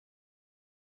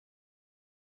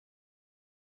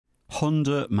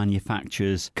Honda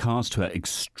manufactures cars to an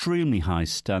extremely high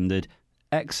standard,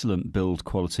 excellent build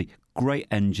quality, great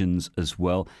engines as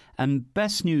well, and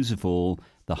best news of all,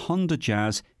 the Honda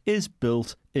Jazz is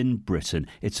built in Britain.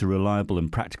 It's a reliable and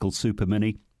practical super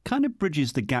mini, kind of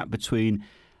bridges the gap between,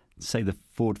 say, the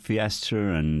Ford Fiesta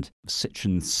and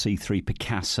Citroën C3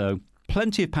 Picasso.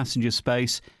 Plenty of passenger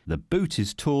space, the boot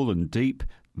is tall and deep,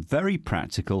 very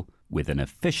practical, with an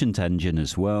efficient engine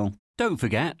as well. Don't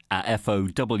forget, at FOW,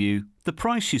 the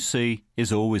price you see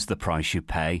is always the price you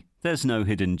pay. There's no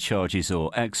hidden charges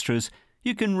or extras.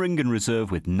 You can ring and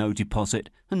reserve with no deposit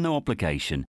and no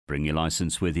obligation. Bring your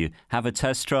licence with you, have a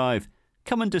test drive.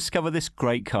 Come and discover this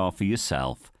great car for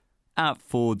yourself at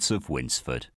Fords of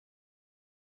Winsford.